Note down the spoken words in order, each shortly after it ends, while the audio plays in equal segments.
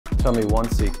Tell me one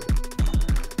secret.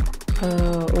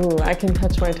 I can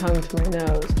touch my tongue to my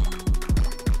nose.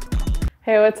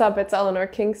 Hey, what's up? It's Eleanor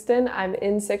Kingston. I'm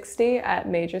in 60 at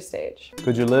MajorStage.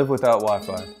 Could you live without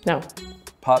Wi-Fi? No.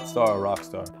 Pop star or rock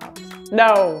star? Pops.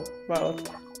 No, both.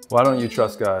 Why don't you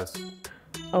trust guys?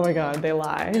 Oh my God, they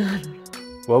lie.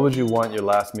 What would you want your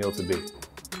last meal to be?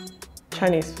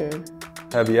 Chinese food.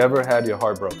 Have you ever had your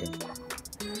heart broken?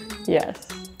 Yes.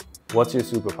 What's your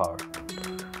superpower?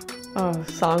 Oh,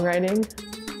 songwriting.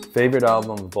 Favorite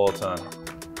album of all time?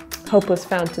 Hopeless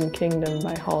Fountain Kingdom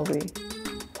by Halsey.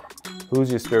 Who's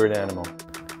your spirit animal?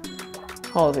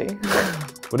 Halsey.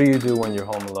 What do you do when you're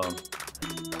home alone?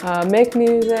 Make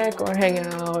music or hang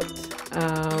out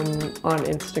on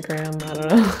Instagram, I don't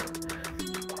know.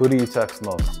 Who do you text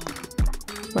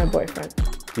most? My boyfriend.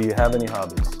 Do you have any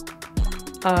hobbies?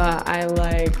 I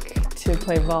like to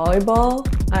play volleyball.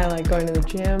 I like going to the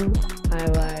gym. I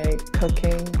like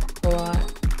cooking a lot.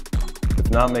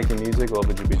 If not making music, what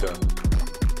would you be doing?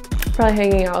 Probably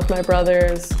hanging out with my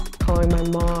brothers, calling my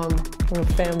mom. I'm a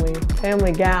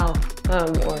family gal.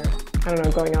 Or, I don't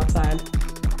know, going outside.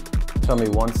 Tell me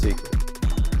one secret.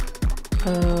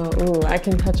 I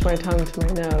can touch my tongue to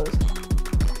my nose.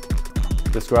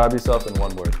 Describe yourself in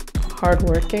one word.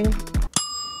 Hardworking.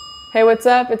 Hey, what's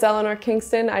up? It's Eleanor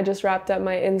Kingston. I just wrapped up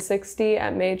my in60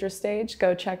 at MajorStage.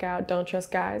 Go check out Don't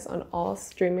Trust Guys on all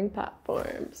streaming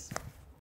platforms.